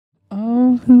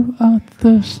all who are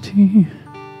thirsty,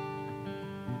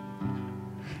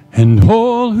 and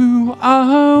all who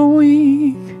are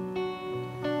weak,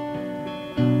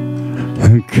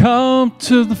 come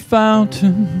to the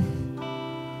fountain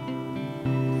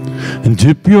and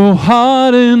dip your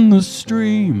heart in the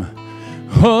stream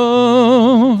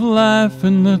of life,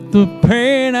 and let the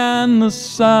pain and the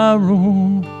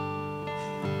sorrow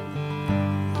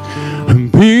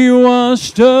be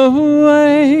washed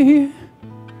away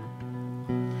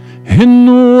in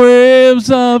the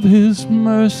waves of His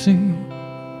mercy,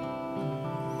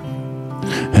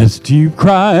 as deep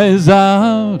cries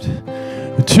out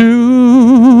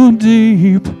too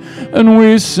deep, and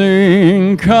we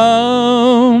sing,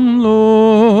 come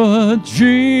Lord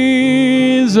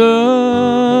Jesus,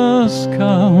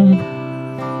 come.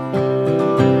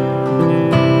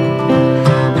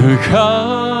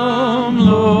 Come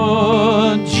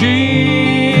Lord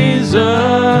Jesus,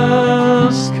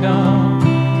 come.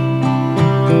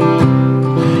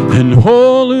 And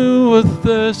all who are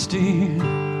thirsty,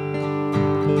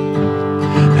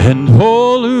 and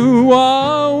all who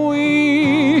are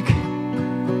weak,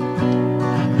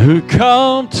 who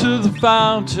come to the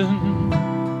fountain,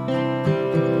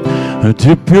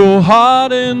 dip your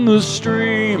heart in the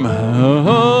stream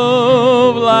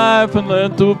of life, and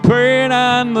let the pain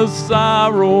and the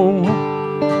sorrow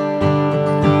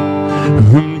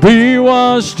be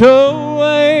washed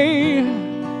away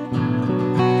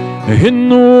in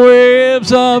the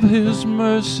waves of His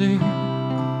mercy,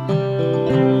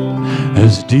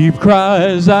 as deep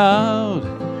cries out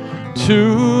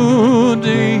too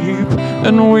deep,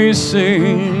 and we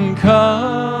sing,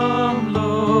 come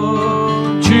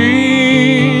Lord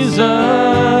Jesus,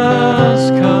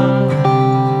 come.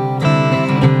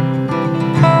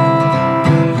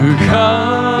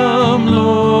 Come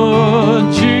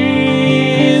Lord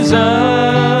Jesus,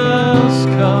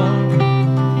 come.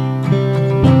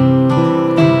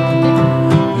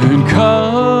 And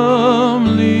come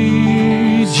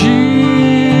Jesus,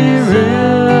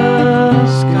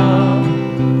 come.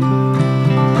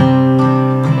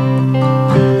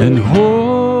 And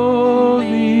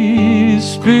Holy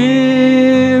Spirit,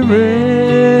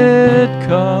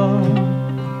 come.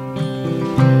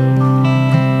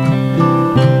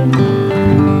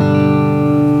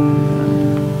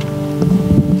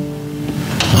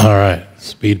 All right,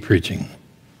 speed preaching.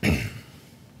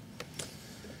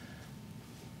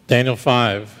 Daniel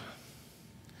 5,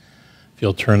 if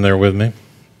you'll turn there with me.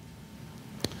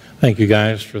 Thank you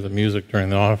guys for the music during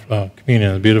the communion.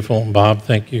 It was beautiful. Bob,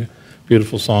 thank you.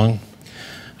 Beautiful song.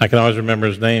 I can always remember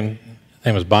his name. His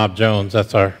name was Bob Jones.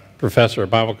 That's our professor at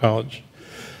Bible College.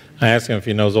 I asked him if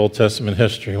he knows Old Testament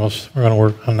history. Well, we're going to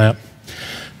work on that.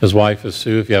 His wife is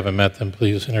Sue. If you haven't met them,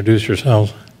 please introduce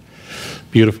yourselves.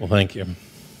 Beautiful, thank you.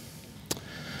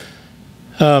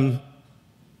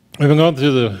 We've been going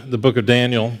through the book of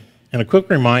Daniel, and a quick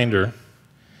reminder,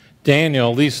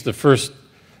 Daniel, at least the first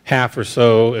half or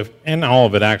so, and all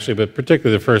of it actually, but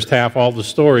particularly the first half, all the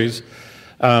stories,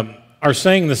 are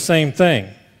saying the same thing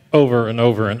over and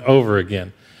over and over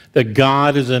again, that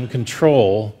God is in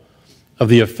control of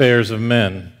the affairs of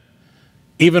men.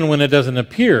 Even when it doesn't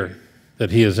appear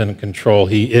that He is in control,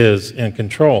 He is in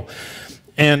control.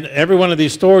 And every one of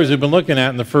these stories we've been looking at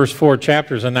in the first 4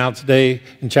 chapters, and now today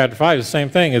in chapter 5, is the same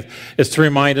thing. It's to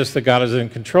remind us that God is in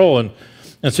control. And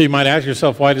so you might ask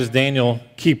yourself, why does Daniel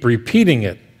keep repeating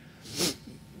it?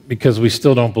 Because we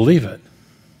still don't believe it.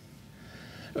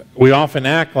 We often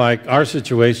act like our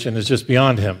situation is just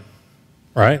beyond Him,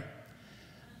 right?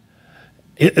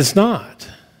 It's not.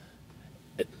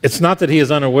 It's not that He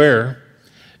is unaware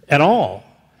at all.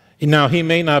 Now, He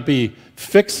may not be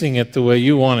fixing it the way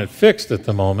you want it fixed at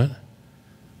the moment,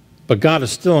 but God is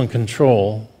still in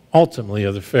control, ultimately,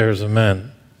 of the affairs of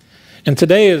men. And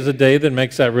today is a day that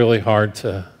makes that really hard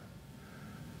to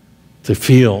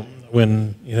feel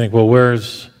when you think, well,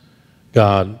 where's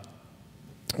God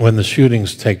when the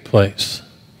shootings take place?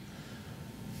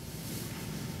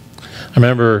 I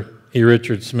remember E.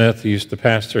 Richard Smith, who used to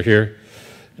pastor here.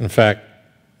 In fact,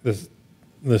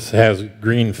 this has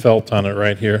green felt on it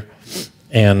right here,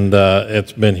 and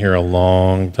it's been here a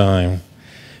long time.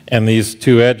 And these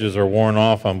 2 edges are worn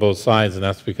off on both sides, and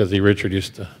that's because E. Richard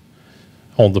used to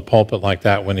hold the pulpit like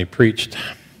that when he preached.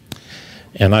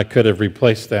 And I could have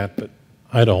replaced that, but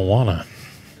I don't want to.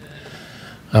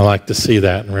 I like to see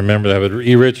that and remember that. But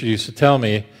E. Richard used to tell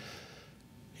me,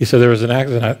 he said there was an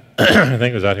accident, I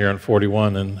think it was out here on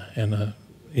 41, and a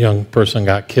young person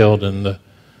got killed, and the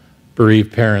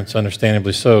bereaved parents,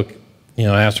 understandably so,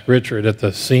 asked Richard at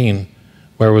the scene,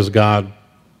 where was God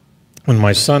when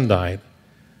my son died?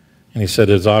 And he said,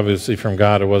 it's obviously from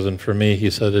God, it wasn't for me. He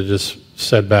said it just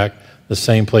set back the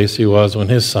same place he was when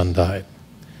his son died,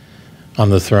 on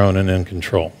the throne and in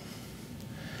control.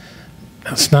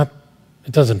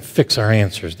 It doesn't fix our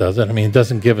answers, does it? I mean, it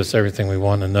doesn't give us everything we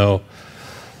want to know.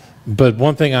 But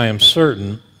one thing I am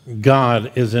certain,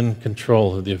 God is in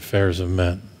control of the affairs of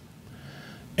men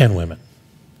and women,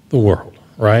 the world,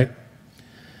 right?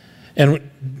 And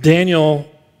Daniel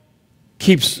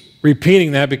keeps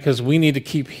repeating that because we need to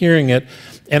keep hearing it.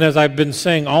 And as I've been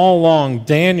saying all along,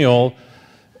 Daniel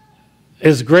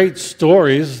is great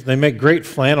stories. They make great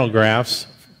flannel graphs.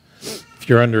 If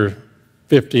you're under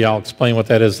 50, I'll explain what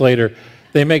that is later.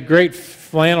 They make great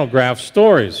flannel graph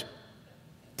stories.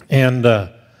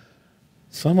 And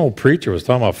some old preacher was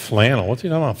talking about flannel. What's he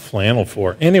talking about flannel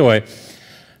for? Anyway,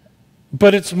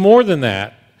 but it's more than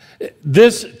that.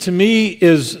 This, to me,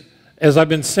 is, as I've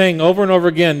been saying over and over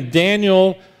again,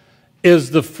 Daniel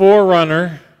is the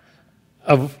forerunner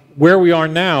of where we are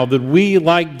now, that we,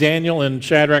 like Daniel and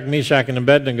Shadrach, Meshach, and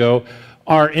Abednego,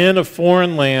 are in a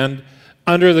foreign land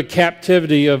under the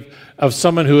captivity of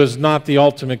someone who is not the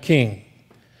ultimate king.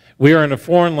 We are in a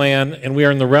foreign land, and we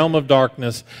are in the realm of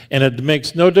darkness, and it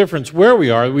makes no difference where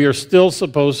we are still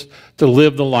supposed to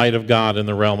live the light of God in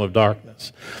the realm of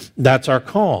darkness. That's our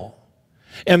call.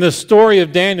 And the story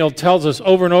of Daniel tells us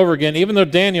over and over again, even though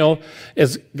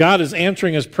God is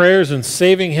answering his prayers and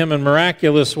saving him in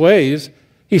miraculous ways,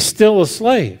 he's still a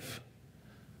slave.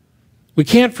 We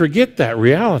can't forget that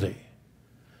reality.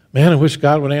 Man, I wish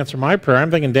God would answer my prayer.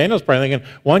 I'm thinking Daniel's probably thinking,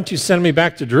 why don't you send me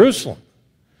back to Jerusalem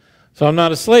so I'm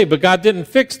not a slave? But God didn't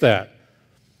fix that.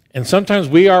 And sometimes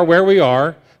we are where we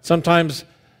are. Sometimes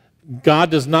God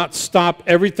does not stop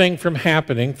everything from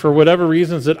happening for whatever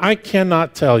reasons that I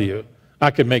cannot tell you. I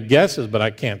could make guesses, but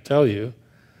I can't tell you.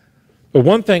 But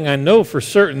one thing I know for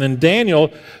certain, and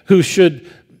Daniel, who should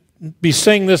be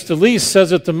saying this the least,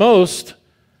 says it the most,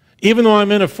 even though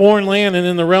I'm in a foreign land and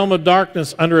in the realm of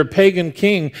darkness under a pagan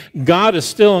king, God is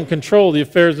still in control of the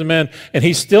affairs of men, and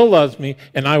he still loves me,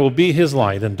 and I will be his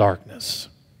light in darkness.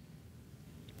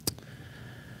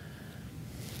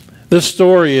 This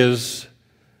story is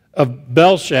of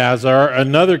Belshazzar,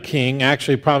 another king,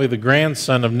 actually probably the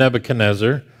grandson of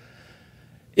Nebuchadnezzar.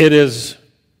 It is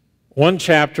one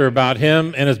chapter about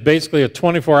him, and it's basically a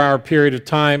 24-hour period of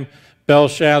time.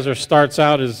 Belshazzar starts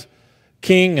out as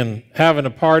king and having a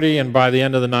party, and by the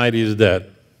end of the night, he's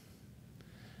dead.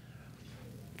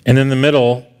 And in the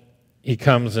middle, he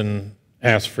comes and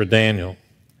asks for Daniel.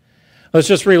 Let's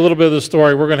just read a little bit of the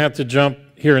story. We're going to have to jump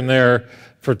here and there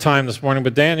for time this morning.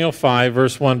 But Daniel 5,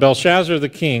 verse 1, Belshazzar the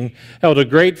king held a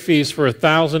great feast for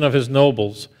 1,000 of his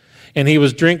nobles, and he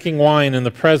was drinking wine in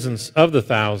the presence of the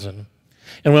 1,000.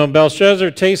 And when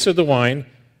Belshazzar tasted the wine,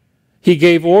 he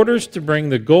gave orders to bring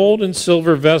the gold and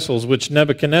silver vessels which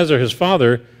Nebuchadnezzar, his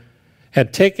father,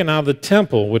 had taken out of the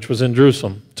temple which was in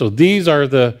Jerusalem. So these are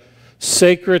the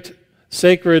sacred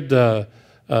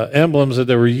emblems that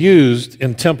were used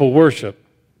in temple worship.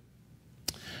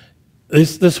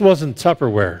 This wasn't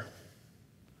Tupperware.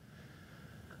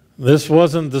 This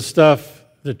wasn't the stuff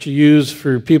that you use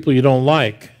for people you don't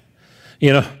like.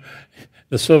 You know,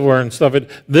 the silverware and stuff.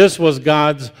 This was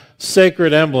God's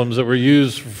sacred emblems that were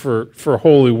used for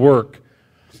holy work.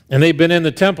 And they've been in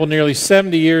the temple nearly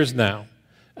 70 years now.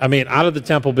 I mean, out of the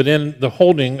temple, but in the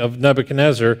holding of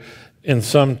Nebuchadnezzar in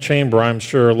some chamber, I'm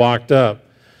sure, locked up.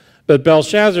 But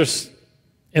Belshazzar,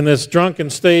 in this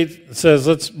drunken state, says,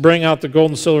 let's bring out the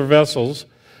gold and silver vessels,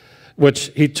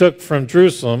 which he took from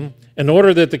Jerusalem, in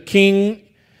order that the king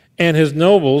and his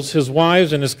nobles, his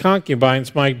wives, and his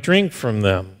concubines might drink from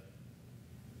them.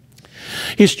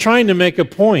 He's trying to make a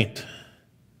point.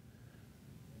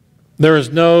 There is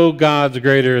no gods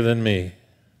greater than me.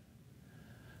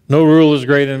 No ruler is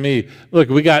greater than me. Look,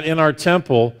 we got in our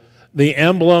temple the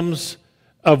emblems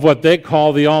of what they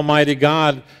call the Almighty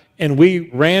God, and we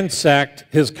ransacked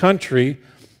his country.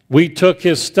 We took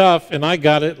his stuff, and I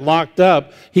got it locked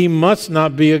up. He must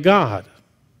not be a god.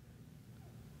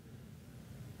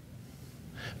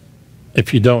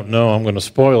 If you don't know, I'm going to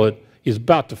spoil it. He's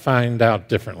about to find out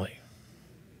differently.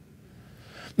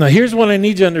 Now, here's what I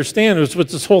need you to understand, is what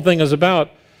this whole thing is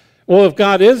about. Well, if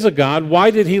God is a God,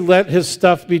 why did he let his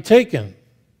stuff be taken?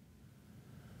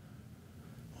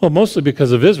 Well, mostly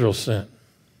because of Israel's sin.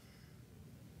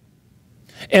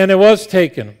 And it was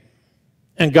taken,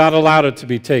 and God allowed it to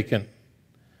be taken.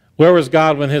 Where was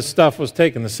God when his stuff was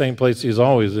taken? The same place he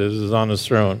always is on his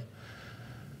throne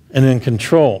and in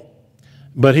control.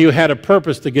 But he had a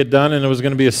purpose to get done, and it was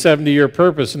going to be a 70-year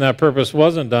purpose, and that purpose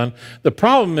wasn't done. The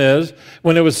problem is,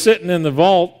 when it was sitting in the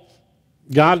vault,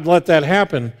 God let that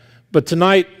happen. But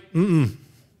tonight,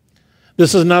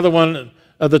 This is another one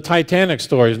of the Titanic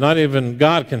stories. Not even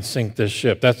God can sink this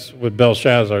ship. That's what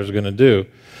Belshazzar is going to do.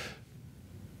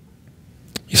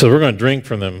 He said, we're going to drink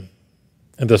from them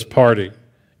at this party,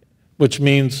 which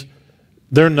means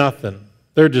they're nothing.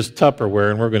 They're just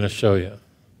Tupperware, and we're going to show you.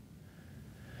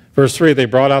 Verse 3, they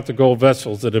brought out the gold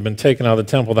vessels that had been taken out of the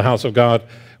temple, the house of God,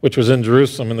 which was in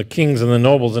Jerusalem, and the kings and the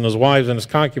nobles and his wives and his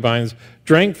concubines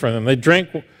drank from them. They drank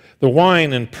the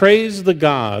wine and praised the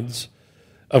gods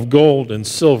of gold and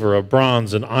silver, of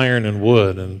bronze and iron and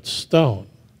wood and stone.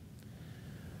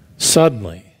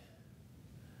 Suddenly,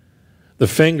 the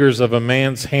fingers of a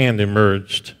man's hand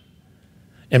emerged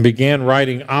and began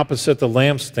writing opposite the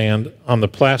lampstand on the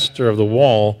plaster of the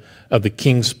wall of the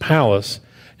king's palace.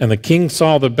 And the king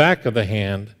saw the back of the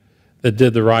hand that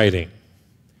did the writing.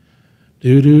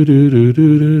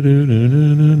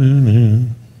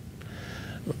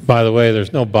 By the way,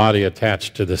 there's no body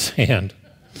attached to this hand,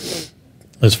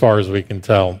 as far as we can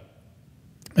tell.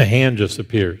 A hand just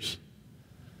appears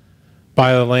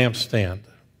by the lampstand.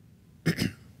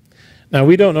 Now,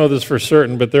 we don't know this for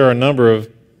certain, but there are a number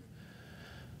of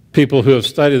people who have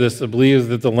studied this that believe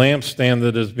that the lampstand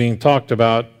that is being talked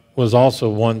about was also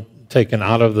one taken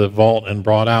out of the vault and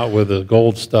brought out with the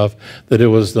gold stuff, that it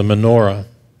was the menorah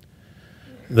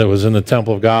that was in the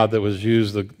temple of God that was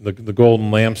used, the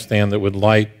golden lampstand that would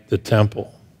light the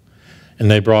temple. And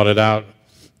they brought it out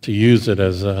to use it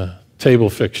as a table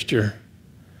fixture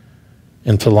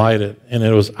and to light it. And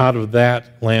it was out of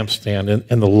that lampstand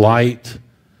and the light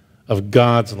of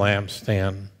God's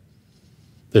lampstand,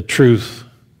 the truth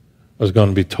was going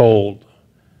to be told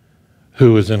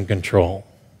who was in control.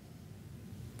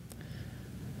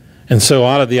 And so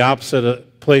out of the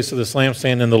opposite place of this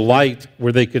lampstand, in the light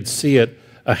where they could see it,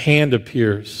 a hand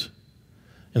appears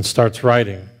and starts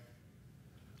writing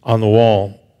on the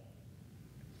wall.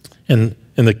 And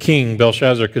the king,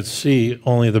 Belshazzar, could see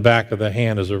only the back of the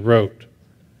hand as it wrote.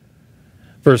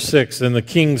 Verse 6, then the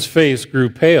king's face grew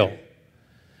pale,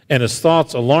 and his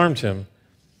thoughts alarmed him,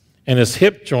 and his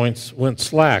hip joints went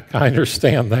slack. I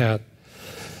understand that.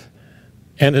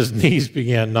 And his knees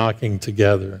began knocking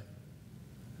together.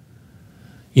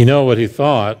 You know what he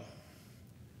thought?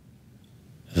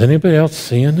 Is anybody else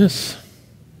seeing this?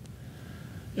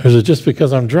 Or is it just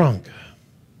because I'm drunk?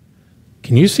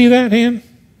 Can you see that hand?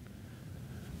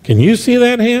 Can you see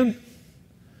that hand?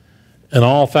 And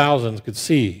all thousands could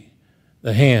see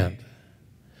the hand.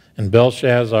 And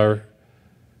Belshazzar,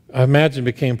 I imagine,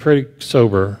 became pretty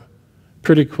sober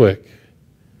pretty quick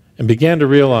and began to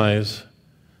realize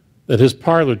that his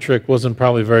parlor trick wasn't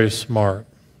probably very smart.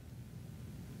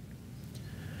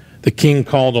 The king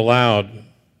called aloud.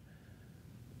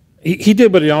 He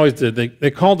did what he always did.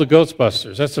 They called the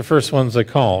Ghostbusters. That's the first ones they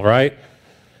call, right?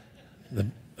 The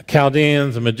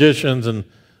Chaldeans, the magicians, and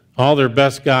all their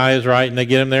best guys, right? And they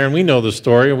get them there, and we know the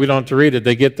story, and we don't have to read it.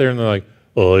 They get there, and they're like,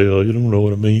 oh, yeah, you don't know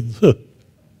what it means.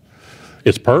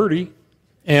 It's purty.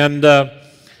 And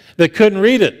they couldn't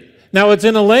read it. Now, it's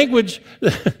in a language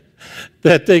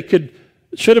that they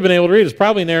should have been able to read. It's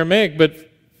probably in Aramaic, but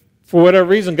for whatever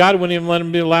reason, God wouldn't even let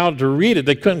them be allowed to read it.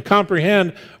 They couldn't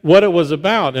comprehend what it was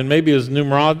about, and maybe it was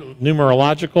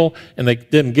numerological, and they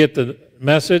didn't get the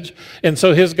message. And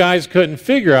so his guys couldn't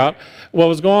figure out what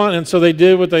was going on, and so they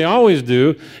did what they always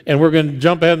do, and we're going to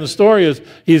jump ahead in the story, is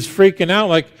he's freaking out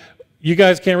like, you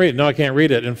guys can't read it. No, I can't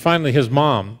read it. And finally his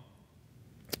mom,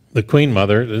 the queen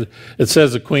mother, it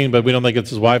says the queen, but we don't think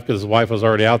it's his wife because his wife was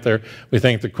already out there. We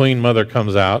think the queen mother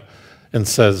comes out and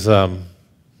says,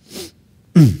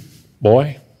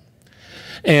 boy.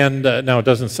 And now it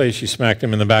doesn't say she smacked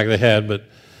him in the back of the head, but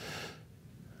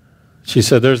she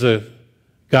said, there's a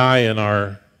guy in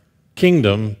our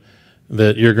kingdom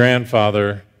that your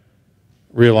grandfather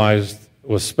realized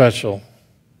was special.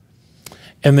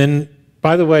 And then,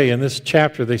 by the way, in this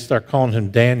chapter, they start calling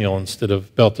him Daniel instead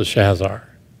of Belteshazzar.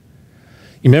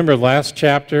 You remember last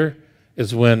chapter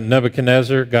is when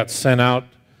Nebuchadnezzar got sent out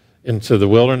into the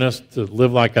wilderness to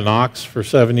live like an ox for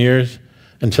 7 years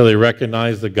until he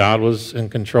recognized that God was in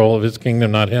control of his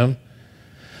kingdom, not him.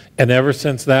 And ever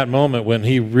since that moment when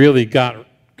he really got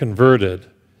converted,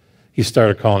 he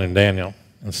started calling him Daniel.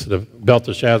 Instead of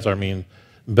Belteshazzar, means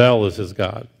Bel is his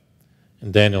God,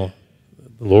 and Daniel,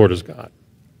 the Lord, is God.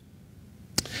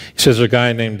 He says there's a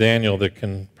guy named Daniel that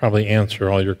can probably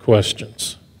answer all your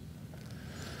questions.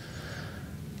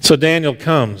 So Daniel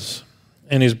comes,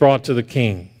 and he's brought to the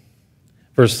king.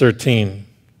 Verse 13.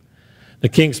 The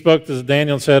king spoke to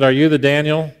Daniel and said, are you the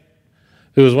Daniel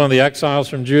who was one of the exiles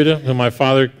from Judah, whom my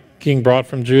father king brought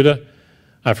from Judah?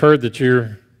 I've heard that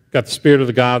you've got the spirit of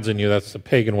the gods in you. That's the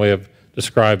pagan way of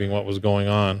describing what was going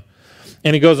on.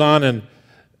 And he goes on, and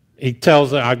he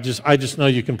tells, I just know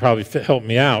you can probably help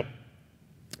me out.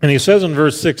 And he says in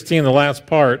verse 16, the last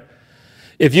part,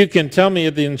 if you can tell me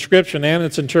the inscription and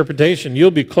its interpretation,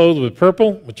 you'll be clothed with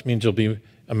purple, which means you'll be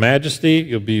a majesty,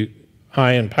 you'll be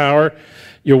high in power.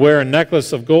 You'll wear a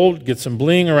necklace of gold, get some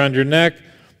bling around your neck,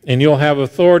 and you'll have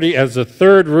authority as the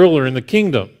third ruler in the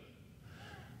kingdom.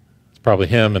 It's probably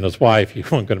him and his wife. You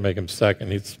weren't going to make him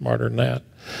second. He's smarter than that.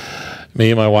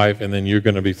 Me and my wife, and then you're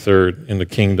going to be third in the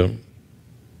kingdom.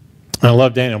 I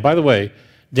love Daniel. By the way,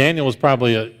 Daniel was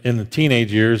probably in the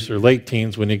teenage years or late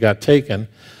teens when he got taken,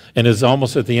 and is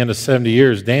almost at the end of 70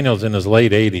 years. Daniel's in his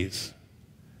late 80s.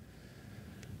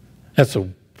 That's a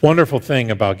wonderful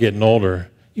thing about getting older.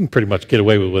 You can pretty much get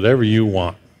away with whatever you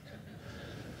want.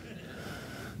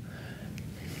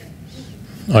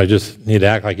 I just need to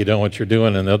act like you don't know what you're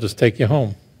doing, and they'll just take you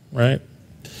home, right?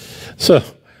 So,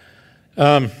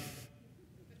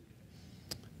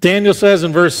 Daniel says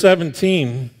in verse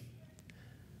 17,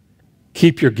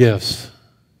 keep your gifts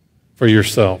for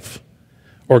yourself,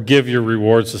 or give your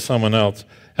rewards to someone else.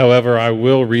 However, I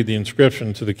will read the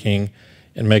inscription to the king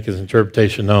and make his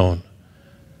interpretation known.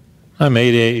 I'm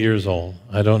 88 years old.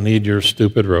 I don't need your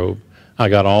stupid robe. I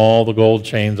got all the gold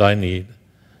chains I need.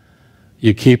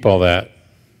 You keep all that.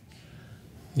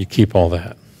 You keep all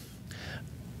that.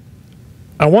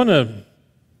 I want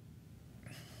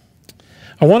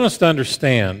us to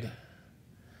understand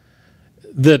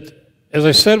that, as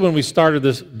I said when we started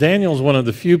this, Daniel is one of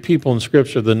the few people in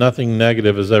Scripture that nothing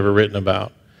negative is ever written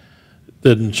about.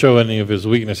 Didn't show any of his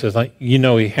weaknesses. Like, you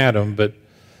know he had them, but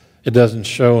it doesn't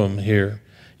show them here.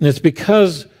 And it's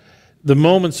because the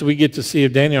moments that we get to see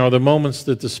of Daniel are the moments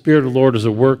that the Spirit of the Lord is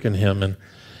at work in him.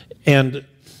 And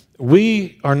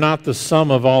we are not the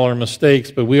sum of all our mistakes,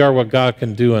 but we are what God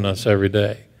can do in us every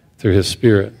day through his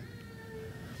Spirit.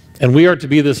 And we are to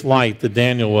be this light that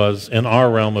Daniel was in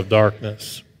our realm of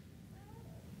darkness.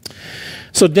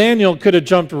 So Daniel could have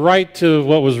jumped right to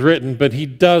what was written, but he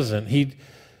doesn't.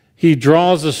 He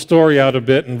draws the story out a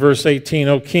bit in verse 18.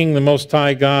 O King, the Most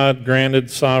High God,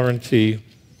 granted sovereignty,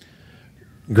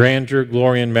 grandeur,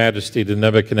 glory, and majesty to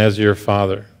Nebuchadnezzar your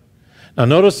father. Now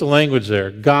notice the language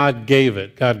there. God gave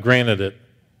it. God granted it.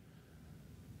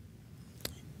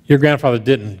 Your grandfather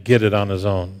didn't get it on his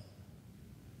own.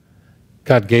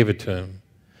 God gave it to him.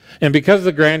 And because of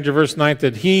the grandeur, verse 9,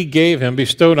 that he gave him,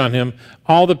 bestowed on him,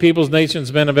 all the peoples,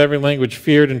 nations, men of every language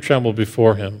feared and trembled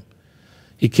before him.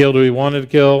 He killed who he wanted to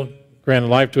kill, granted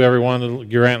life to everyone,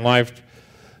 granted life,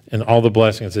 and all the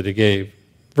blessings that he gave.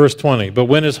 Verse 20, but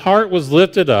when his heart was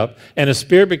lifted up and his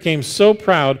spirit became so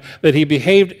proud that he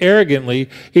behaved arrogantly,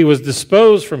 he was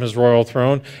disposed from his royal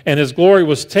throne, and his glory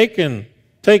was taken.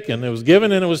 It was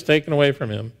given and it was taken away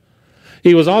from him.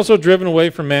 He was also driven away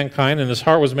from mankind, and his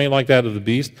heart was made like that of the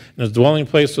beast, and his dwelling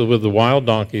place was with the wild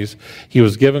donkeys. He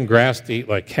was given grass to eat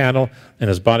like cattle, and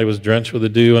his body was drenched with the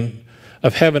dew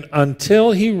of heaven,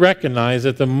 until he recognized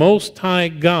that the Most High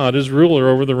God is ruler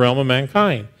over the realm of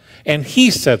mankind, and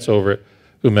he sets over it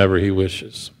whomever he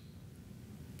wishes.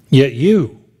 Yet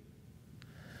you,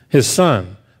 his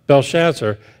son,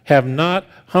 Belshazzar, have not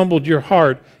humbled your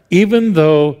heart, even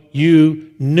though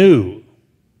you knew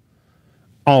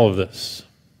all of this.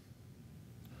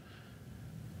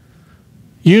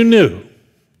 You knew.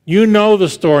 You know the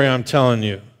story I'm telling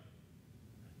you.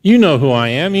 You know who I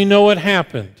am. You know what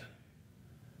happened.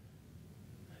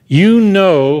 You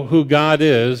know who God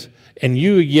is, and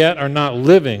you yet are not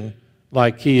living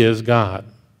like he is God.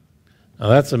 Now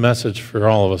that's a message for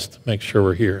all of us to make sure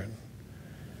we're hearing.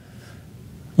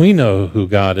 We know who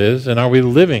God is, and are we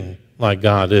living like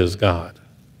God is God?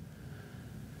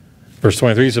 Verse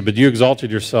 23 said, but you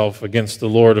exalted yourself against the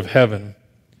Lord of heaven,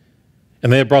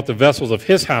 and they have brought the vessels of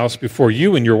his house before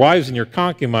you and your wives and your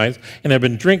concubines, and have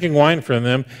been drinking wine from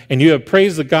them, and you have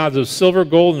praised the gods of silver,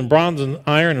 gold, and bronze, and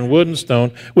iron, and wood, and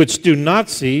stone, which do not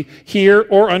see, hear,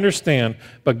 or understand,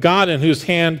 but God in whose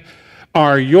hand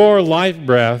are your life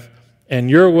breath, and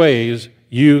your ways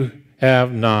you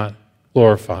have not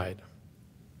glorified.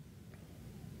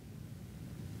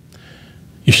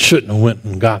 You shouldn't have went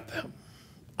and got them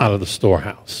out of the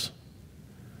storehouse.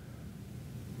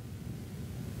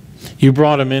 You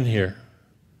brought them in here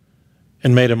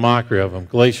and made a mockery of them.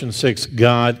 Galatians 6,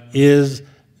 God is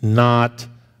not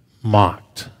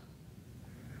mocked.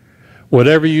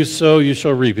 Whatever you sow, you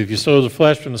shall reap. If you sow to the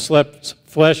flesh, from the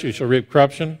flesh, you shall reap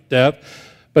corruption, death.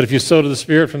 But if you sow to the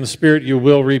Spirit, from the Spirit, you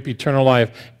will reap eternal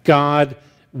life. God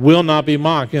will not be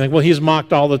mocked. You're like, well, he's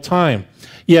mocked all the time.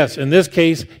 Yes, in this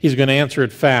case, he's going to answer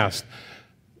it fast.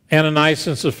 Ananias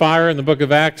and Sapphira in the book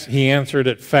of Acts, he answered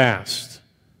it fast.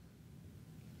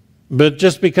 But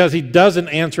just because he doesn't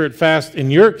answer it fast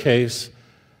in your case,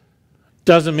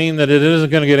 doesn't mean that it isn't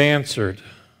going to get answered.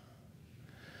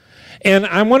 And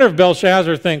I wonder if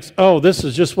Belshazzar thinks, oh, this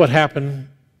is just what happened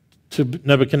to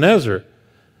Nebuchadnezzar.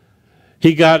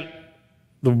 He got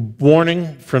the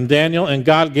warning from Daniel, and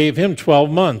God gave him 12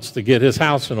 months to get his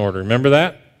house in order. Remember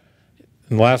that?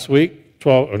 And last week,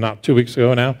 12, or not 2 weeks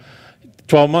ago now,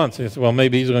 12 months. And he said, well,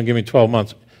 maybe he's going to give me 12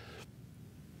 months.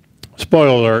 Spoiler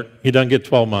alert, he doesn't get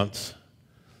 12 months.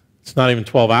 It's not even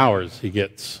 12 hours he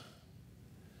gets.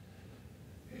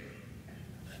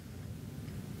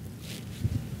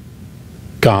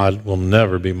 God will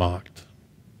never be mocked.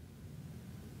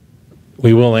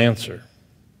 We will answer.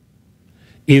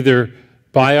 Either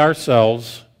by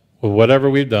ourselves, with whatever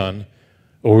we've done,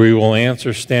 or we will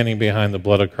answer standing behind the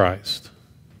blood of Christ.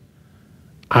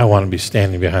 I want to be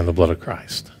standing behind the blood of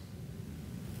Christ.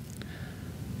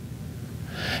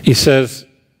 He says,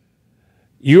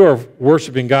 you are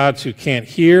worshiping gods who can't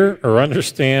hear or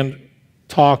understand,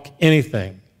 talk,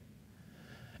 anything.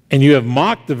 And you have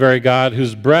mocked the very God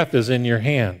whose breath is in your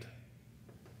hand.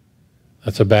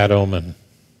 That's a bad omen.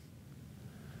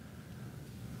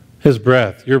 His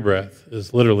breath, your breath,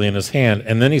 is literally in his hand.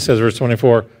 And then he says, verse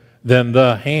 24, then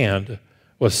the hand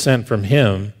was sent from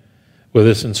him with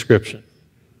this inscription.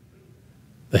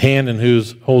 The hand in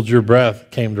whose holds your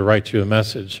breath came to write you a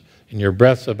message, and your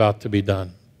breath's about to be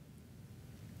done.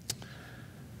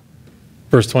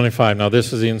 Verse 25, now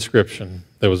this is the inscription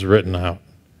that was written out.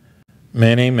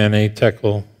 Mene, mene,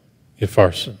 tekel,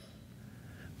 upharsin.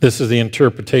 This is the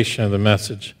interpretation of the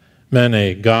message.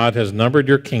 Mene, God has numbered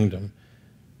your kingdom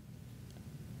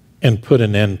and put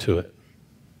an end to it.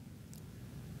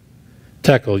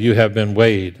 Tekel, you have been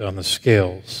weighed on the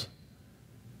scales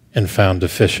and found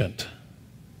deficient.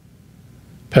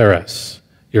 Peres,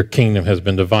 your kingdom has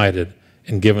been divided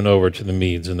and given over to the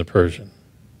Medes and the Persians.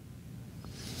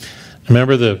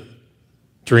 Remember the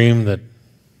dream that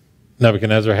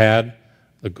Nebuchadnezzar had?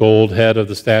 The gold head of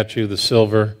the statue, the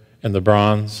silver and the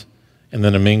bronze, and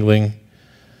then a mingling.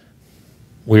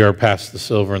 We are past the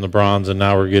silver and the bronze, and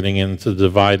now we're getting into the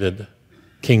divided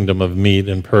kingdom of Mede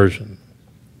and Persian.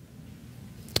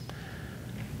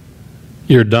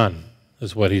 You're done,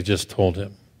 is what he just told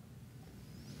him.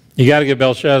 You got to give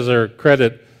Belshazzar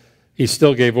credit. He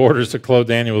still gave orders to clothe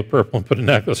Daniel with purple and put a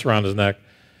necklace around his neck,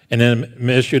 and then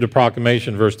issued a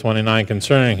proclamation, verse 29,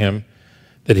 concerning him,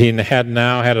 that he had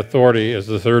now had authority as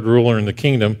the third ruler in the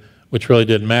kingdom, which really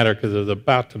didn't matter because it was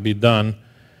about to be done.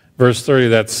 Verse 30,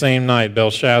 that same night,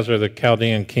 Belshazzar, the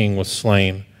Chaldean king, was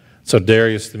slain. So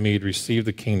Darius the Mede received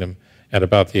the kingdom at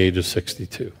about the age of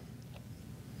 62.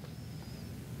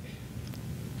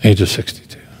 Age of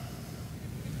 62.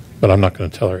 But I'm not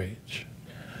going to tell her age.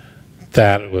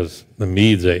 That was the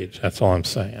Mede's age. That's all I'm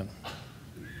saying.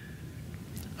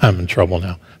 I'm in trouble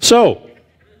now. So,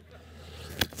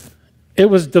 it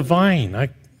was divine.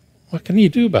 What can you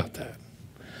do about that?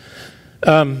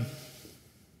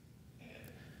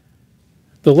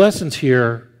 The lessons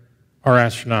here are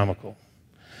astronomical.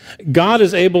 God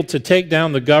is able to take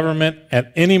down the government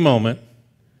at any moment,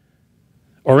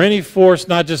 or any force,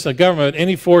 not just the government,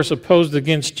 any force opposed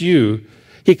against you.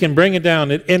 He can bring it down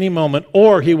at any moment,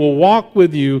 or he will walk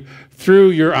with you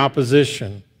through your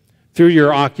opposition, through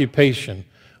your occupation,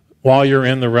 while you're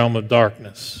in the realm of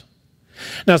darkness.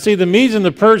 Now, see, the Medes and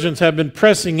the Persians have been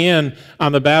pressing in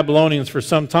on the Babylonians for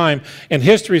some time, and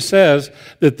history says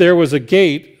that there was a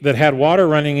gate that had water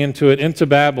running into it, into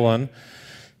Babylon,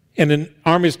 and the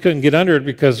armies couldn't get under it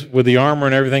because with the armor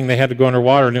and everything, they had to go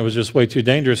underwater, and it was just way too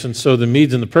dangerous. And so the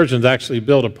Medes and the Persians actually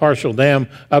built a partial dam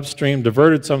upstream,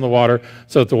 diverted some of the water,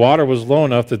 so that the water was low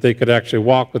enough that they could actually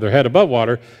walk with their head above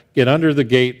water, get under the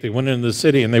gate. They went into the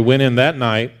city, and they went in that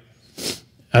night.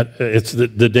 It's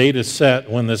the date is set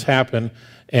when this happened,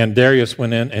 and Darius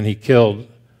went in and he killed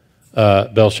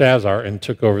Belshazzar and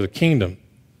took over the kingdom.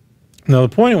 Now, the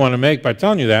point I want to make by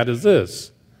telling you that is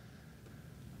this.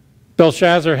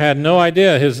 Belshazzar had no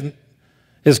idea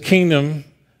his kingdom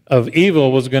of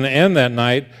evil was going to end that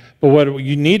night, but what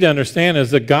you need to understand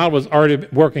is that God was already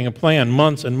working a plan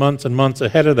months and months and months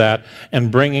ahead of that and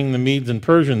bringing the Medes and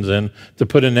Persians in to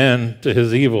put an end to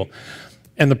his evil.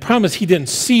 And the problem is he didn't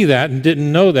see that and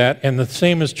didn't know that, and the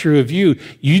same is true of you.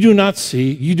 You do not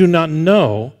see, you do not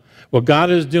know what God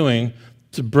is doing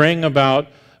to bring about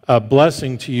a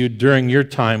blessing to you during your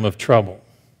time of trouble.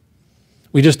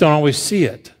 We just don't always see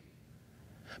it.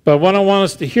 But what I want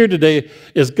us to hear today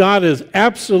is God is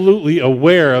absolutely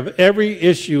aware of every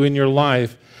issue in your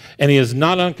life, and he is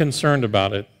not unconcerned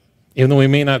about it, even though we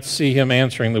may not see him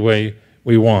answering the way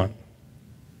we want.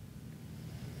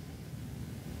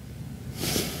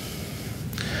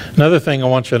 Another thing I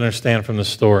want you to understand from the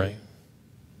story.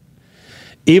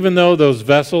 Even though those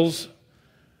vessels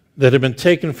that had been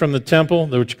taken from the temple,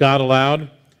 which God allowed.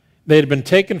 They had been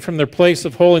taken from their place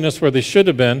of holiness where they should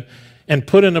have been and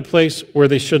put in a place where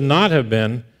they should not have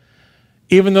been.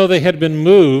 Even though they had been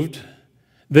moved,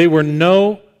 they were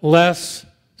no less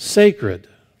sacred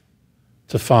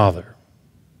to Father.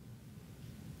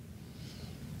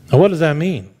 Now, what does that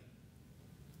mean?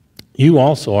 You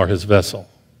also are his vessel.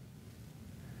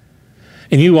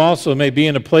 And you also may be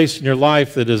in a place in your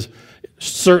life that is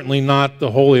certainly not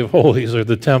the Holy of Holies or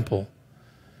the temple.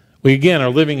 We again are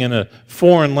living in a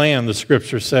foreign land, the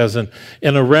scripture says, and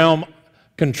in a realm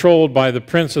controlled by the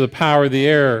prince of the power of the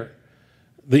air,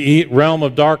 the realm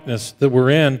of darkness that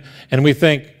we're in, and we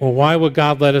think, well, why would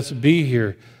God let us be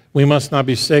here? We must not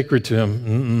be sacred to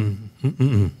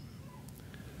him.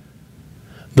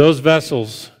 Those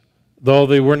vessels, though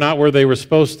they were not where they were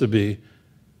supposed to be,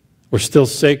 were still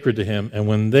sacred to him, and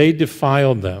when they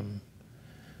defiled them,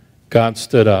 God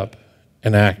stood up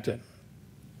and acted.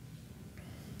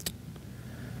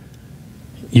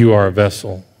 You are a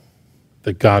vessel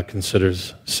that God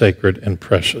considers sacred and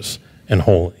precious and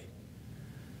holy.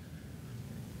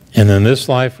 And in this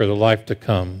life or the life to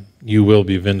come, you will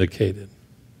be vindicated.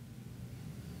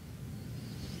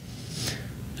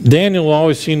 Daniel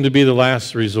always seemed to be the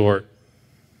last resort.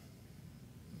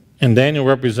 And Daniel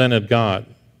represented God.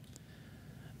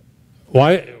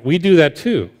 Why? We do that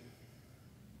too.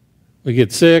 We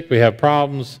get sick, we have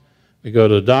problems, we go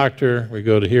to the doctor, we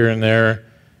go to here and there,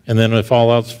 and then if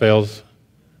all else fails,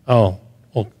 oh,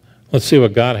 well, let's see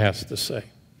what God has to say.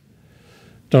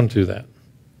 Don't do that.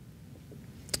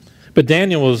 But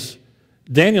Daniel's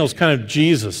kind of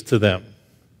Jesus to them.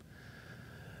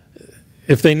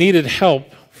 If they needed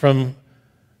help from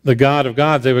the God of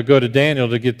gods, they would go to Daniel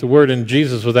to get the word, and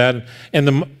Jesus with that. And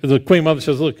the Queen Mother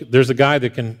says, look, there's a guy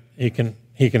that he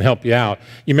can help you out.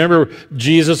 You remember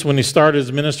Jesus when he started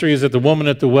his ministry? He's at the woman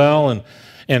at the well,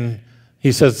 and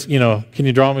he says, you know, can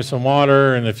you draw me some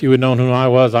water? And if you had known who I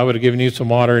was, I would have given you some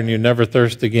water, and you'd never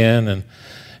thirst again.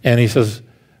 And he says,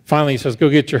 finally, he says, go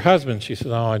get your husband. She says,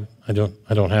 oh, I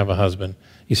don't have a husband.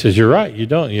 He says, you're right, you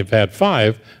don't. You've had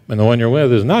 5, and the one you're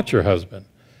with is not your husband.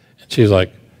 And she's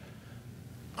like,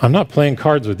 I'm not playing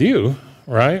cards with you,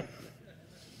 right?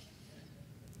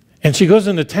 And she goes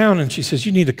into town and she says,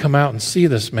 you need to come out and see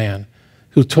this man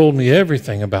who told me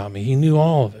everything about me. He knew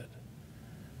all of it.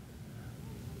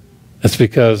 That's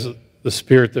because the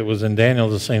spirit that was in Daniel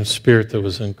is the same spirit that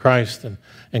was in Christ,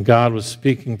 and God was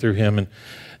speaking through him. And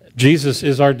Jesus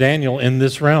is our Daniel in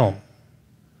this realm.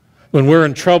 When we're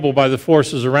in trouble by the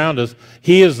forces around us,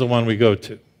 he is the one we go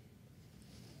to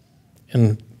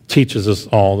and teaches us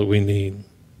all that we need.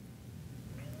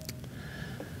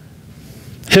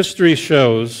 History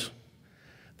shows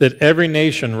that every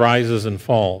nation rises and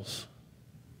falls.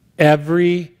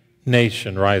 Every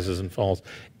nation rises and falls.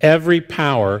 Every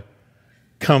power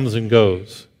comes and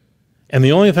goes. And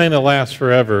the only thing that lasts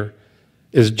forever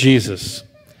is Jesus.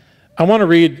 I want to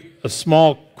read a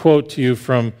small quote to you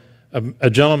from a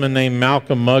gentleman named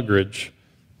Malcolm Muggeridge.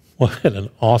 What an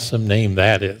awesome name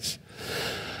that is.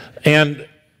 And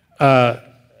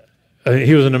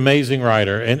he was an amazing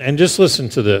writer. And just listen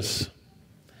to this.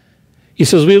 He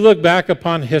says, we look back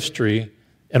upon history,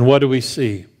 and what do we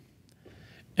see?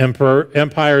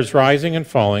 Empires rising and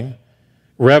falling,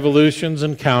 revolutions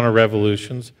and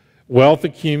counter-revolutions, wealth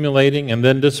accumulating and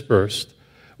then dispersed,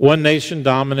 one nation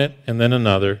dominant and then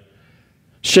another.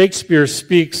 Shakespeare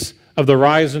speaks of the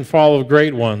rise and fall of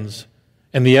great ones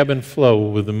and the ebb and flow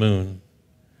with the moon.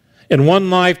 In one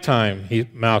lifetime,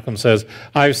 Malcolm says,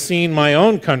 I've seen my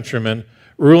own countrymen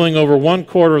ruling over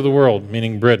 1/4 of the world,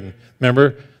 meaning Britain.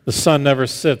 Remember, the sun never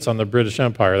sits on the British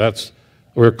Empire. That's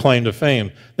their claim to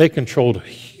fame. They controlled a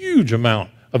huge amount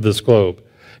of this globe.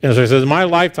 And so he says, in my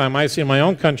lifetime, I see my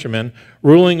own countrymen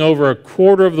ruling over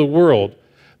 1/4 of the world,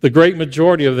 the great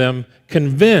majority of them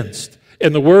convinced,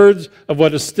 in the words of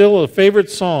what is still a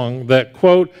favorite song, that,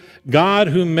 quote, God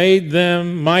who made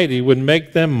them mighty would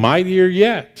make them mightier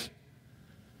yet.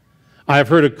 I have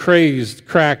heard a crazed,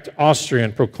 cracked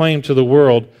Austrian proclaim to the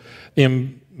world the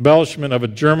embellishment of a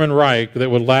German Reich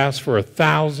that would last for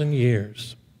 1,000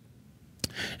 years.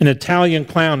 An Italian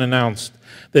clown announced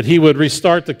that he would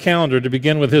restart the calendar to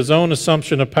begin with his own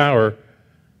assumption of power.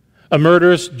 A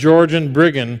murderous Georgian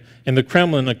brigand in the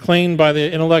Kremlin, acclaimed by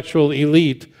the intellectual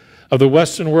elite of the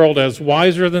Western world as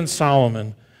wiser than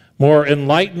Solomon, more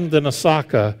enlightened than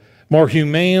Asaka, more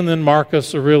humane than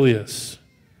Marcus Aurelius.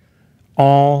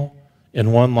 All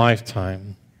in one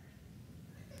lifetime,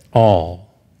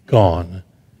 all gone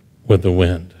with the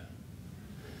wind.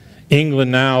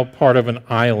 England now part of an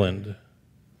island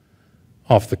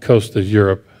off the coast of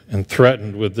Europe and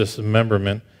threatened with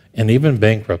dismemberment and even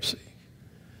bankruptcy.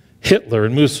 Hitler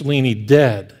and Mussolini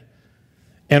dead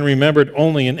and remembered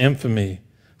only in infamy.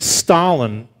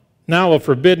 Stalin, now a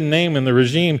forbidden name in the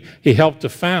regime he helped to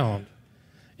found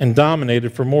and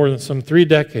dominated for more than some 3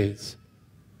 decades.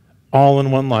 All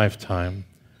in one lifetime,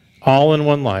 all in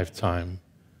one lifetime,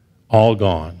 all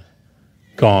gone,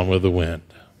 gone with the wind.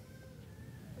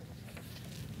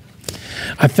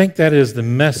 I think that is the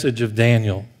message of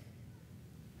Daniel.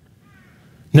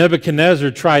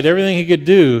 Nebuchadnezzar tried everything he could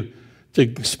do to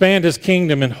expand his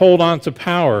kingdom and hold on to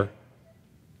power.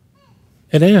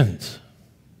 It ends.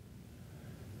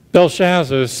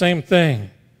 Belshazzar, the same thing.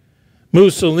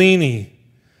 Mussolini,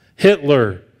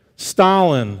 Hitler,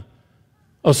 Stalin,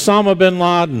 Osama bin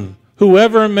Laden,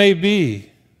 whoever it may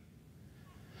be.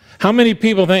 How many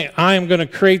people think, I am going to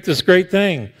create this great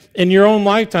thing? In your own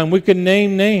lifetime, we could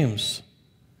name names.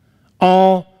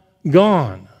 All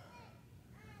gone.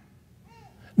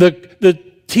 The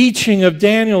teaching of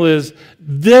Daniel is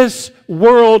this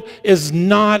world is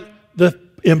not the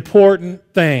important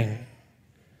thing.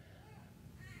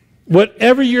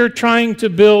 Whatever you're trying to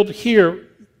build here,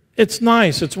 it's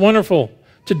nice, it's wonderful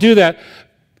to do that,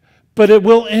 but it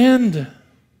will end.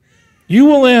 You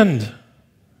will end.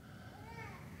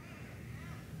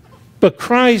 But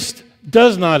Christ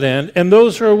does not end, and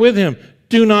those who are with him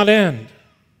do not end.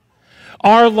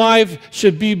 Our life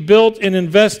should be built in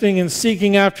investing in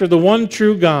seeking after the one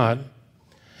true God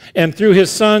and through his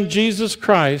Son, Jesus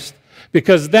Christ,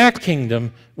 because that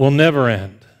kingdom will never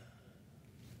end.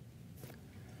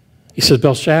 He says,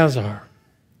 Belshazzar,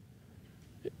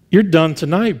 you're done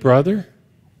tonight, brother.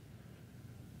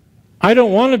 I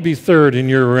don't want to be third in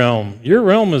your realm. Your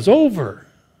realm is over.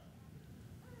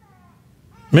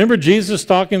 Remember Jesus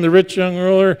talking to the rich young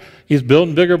ruler? He's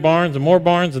building bigger barns and more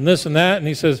barns and this and that. And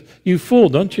he says, you fool,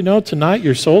 don't you know tonight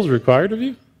your soul's required of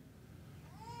you?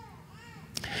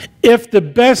 If the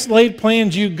best laid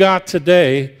plans you got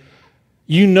today,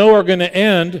 you know are going to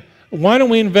end, why don't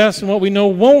we invest in what we know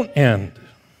won't end?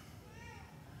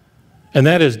 And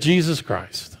that is Jesus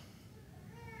Christ.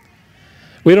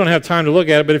 We don't have time to look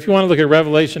at it, but if you want to look at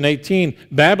Revelation 18,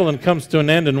 Babylon comes to an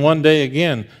end in one day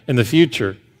again in the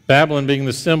future. Babylon being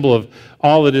the symbol of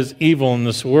all that is evil in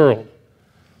this world.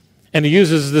 And he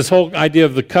uses this whole idea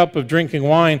of the cup of drinking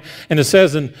wine. And it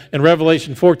says in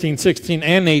Revelation 14, 16,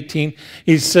 and 18,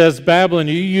 he says, Babylon,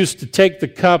 you used to take the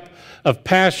cup of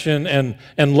passion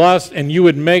and lust, and you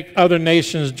would make other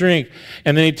nations drink.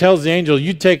 And then he tells the angel,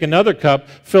 you take another cup,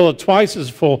 fill it twice as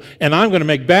full, and I'm going to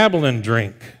make Babylon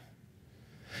drink.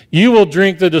 You will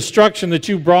drink the destruction that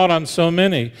you brought on so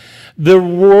many. The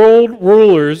world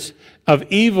rulers of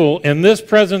evil in this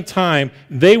present time,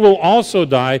 they will also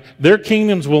die. Their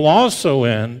kingdoms will also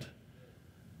end.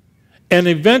 And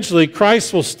eventually,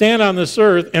 Christ will stand on this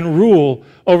earth and rule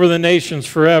over the nations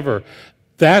forever.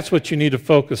 That's what you need to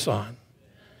focus on.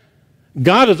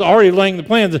 God is already laying the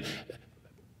plans.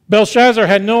 Belshazzar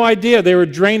had no idea they were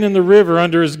draining the river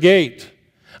under his gate.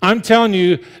 I'm telling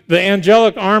you, the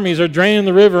angelic armies are draining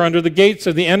the river under the gates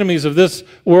of the enemies of this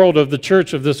world, of the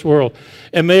church of this world.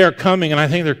 And they are coming, and I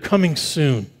think they're coming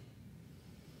soon.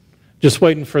 Just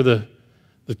waiting for the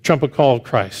trumpet call of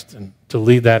Christ and to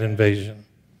lead that invasion.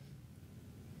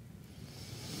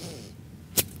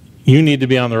 You need to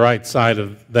be on the right side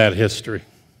of that history.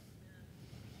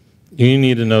 You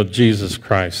need to know Jesus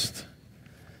Christ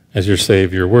as your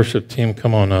Savior. Worship team,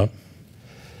 come on up.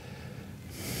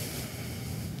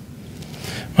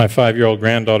 My 5-year-old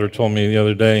granddaughter told me the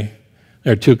other day,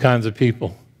 there are 2 kinds of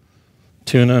people,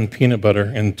 tuna and peanut butter,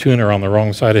 and tuna are on the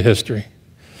wrong side of history.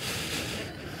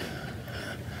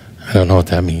 I don't know what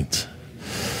that means.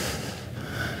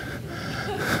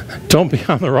 Don't be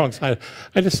on the wrong side.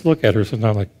 I just look at her and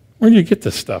I'm like, where do you get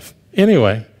this stuff?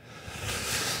 Anyway.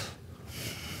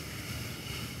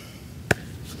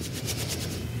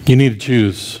 You need to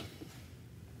choose.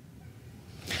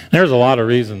 There's a lot of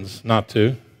reasons not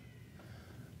to.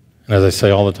 And as I say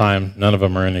all the time, none of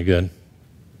them are any good.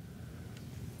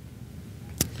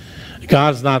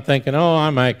 God's not thinking, oh, I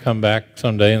might come back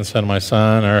someday and send my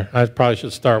son, or I probably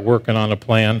should start working on a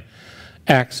plan.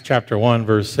 Acts chapter 1,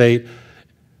 verse 8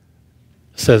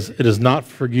 says, it is not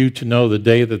for you to know the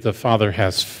day that the Father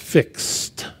has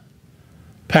fixed,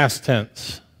 past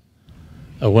tense,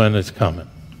 of when it's coming.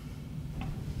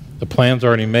 The plan's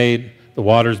already made, the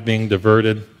water's being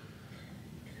diverted.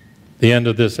 The end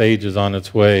of this age is on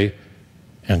its way,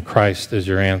 and Christ is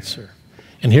your answer.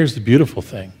 And here's the beautiful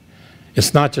thing.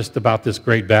 It's not just about this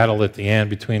great battle at the end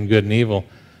between good and evil.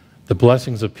 The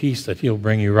blessings of peace that he'll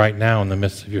bring you right now in the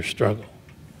midst of your struggle.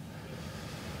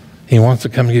 He wants to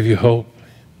come and give you hope.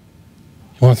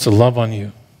 He wants to love on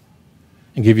you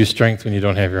and give you strength when you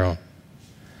don't have your own.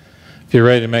 If you're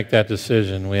ready to make that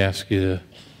decision, we ask you to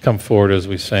come forward as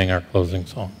we sing our closing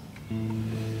song.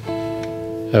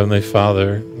 Heavenly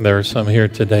Father, there are some here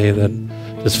today that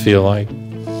just feel like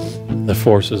the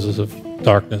forces of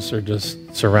darkness are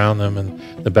just surround them,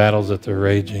 and the battles that they're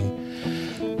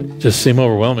raging just seem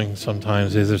overwhelming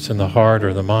sometimes, either it's in the heart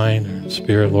or the mind or the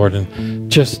spirit, Lord.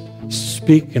 And just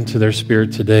speak into their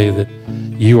spirit today that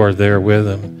you are there with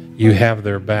them. You have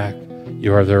their back.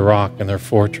 You are their rock and their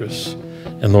fortress.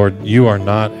 And Lord, you are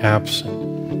not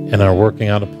absent and are working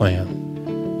out a plan,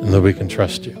 and that we can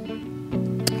trust you.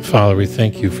 Father, we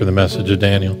thank you for the message of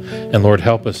Daniel. And Lord,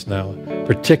 help us now,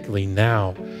 particularly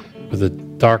now with the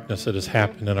darkness that has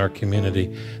happened in our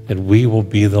community, that we will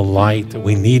be the light that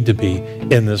we need to be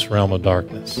in this realm of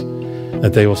darkness,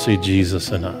 that they will see Jesus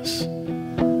in us.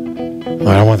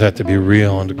 Lord, I want that to be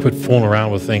real and to quit fooling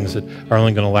around with things that are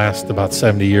only going to last about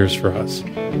 70 years for us.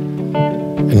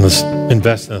 And let's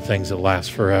invest in the things that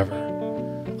last forever.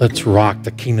 Let's rock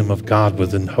the kingdom of God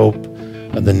within hope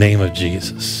of the name of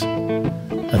Jesus.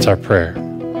 That's our prayer.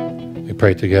 We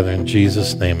pray together in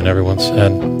Jesus' name. And everyone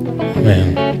said,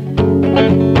 amen.